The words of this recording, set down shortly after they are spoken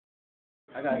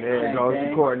There it goes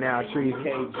to court now, Trees.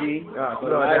 UKG.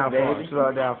 Slow it down for him. Slow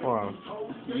it down for him.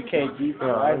 UKG.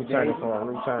 Let me turn it for him.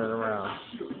 Let me turn it around.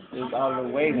 It's all the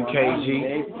way. UKG.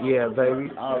 Yeah, baby.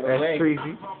 All the That's way.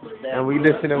 Treasy. And we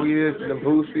listen to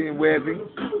Boosie and Webby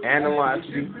and the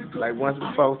Watchy, like once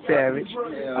before Savage.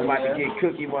 I'm about to get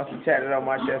Cookiemonster tatted on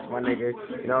my chest, my nigga.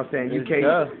 You know what I'm saying?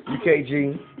 UKG.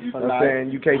 You know what I'm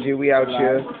saying? UKG, we out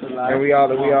here. And we all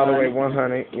the way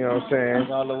 100. You know what I'm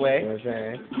saying? All the way. You know what I'm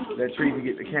saying? Let Treasy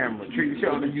get the camera. Treasy,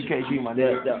 show them the UKG, my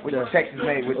nigga. With the Texas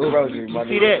made with the rosary, my nigga.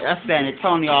 See that? That's San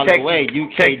Antonio all the way.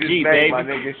 UKG, baby.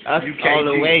 That's all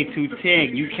the way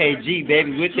 210. UKG,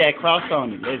 baby, with that cross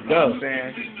on it. Let's go. You know what I'm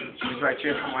saying? It's right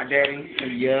here for my daddy.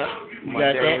 Yeah.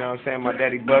 My daddy, you know what I'm saying? My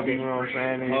daddy Bubby, you know what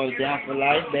I'm saying? Hold it down for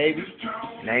life, baby.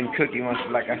 Name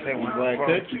Cookiemonster, like I said. Boy,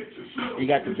 Cookie. You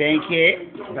got the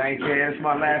Bankhead. Bankhead, that's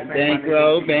my last name.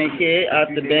 Bankroll, Bankhead,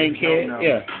 out the Bankhead.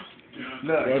 Yeah.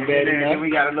 Look, and we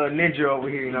got a little ninja over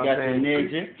here, you know what I'm saying? You got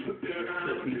the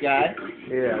ninja. You got it?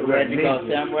 Yeah. Ready to go,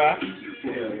 Samurai?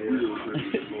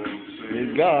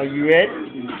 Let's go. You ready?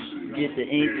 Get the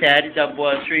ink tatted, that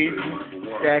boy Trees.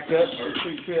 Stack up,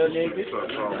 two trill niggas.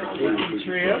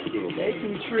 They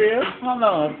two trill. Hold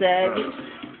on, Savage.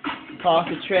 Cross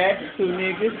the track, two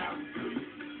niggas.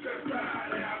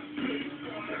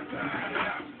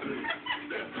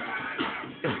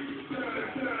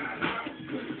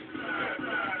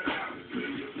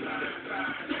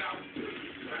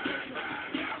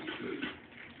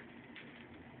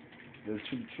 The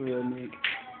two trill niggas.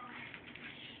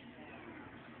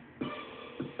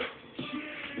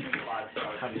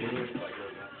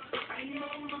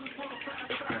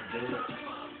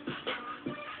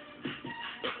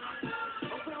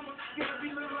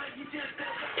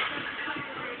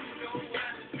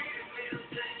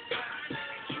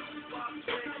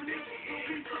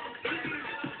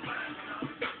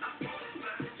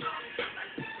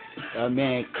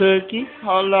 Man, Cookie,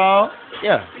 hold on.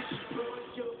 Yeah.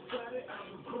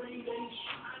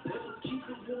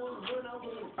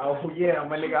 Oh yeah,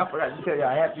 my nigga, I forgot to tell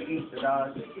y'all, happy Easter,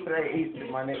 dog. Today Easter,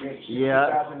 my nigga.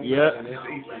 Yeah. It's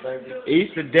Easter, baby.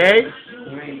 Easter Day.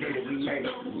 We ain't did it, we made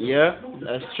it. Yeah,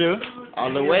 that's true.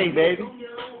 All the way, baby.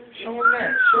 Show him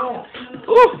that, show him.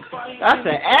 Ooh, that's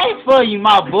an ass for you,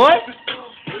 my boy.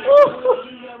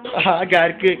 Ooh. I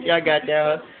got it, Cookie. I got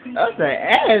that. That's an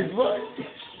ass, boy.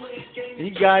 He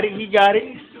got it.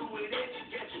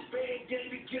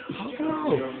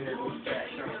 Hold on.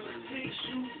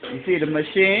 You see the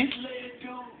machine?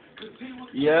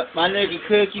 Yep, my nigga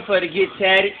Cookie for to get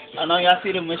tatted. I know y'all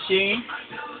see the machine.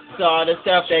 So all the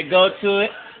stuff that go to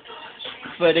it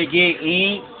for to get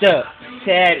inked up,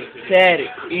 tatted,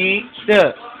 inked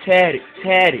up,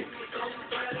 tatted.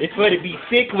 It's for to be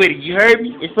sick with it. You heard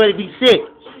me? It's for to be sick.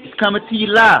 It's coming to you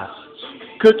live.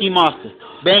 Cookiemonster,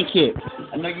 Bankhead.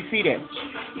 I know you see that.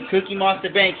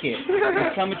 Cookiemonster, Bankhead.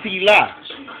 It's coming to you live.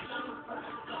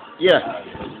 Yeah.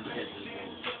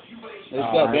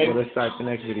 Let's go, baby. Let's start the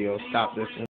next video. Stop this one.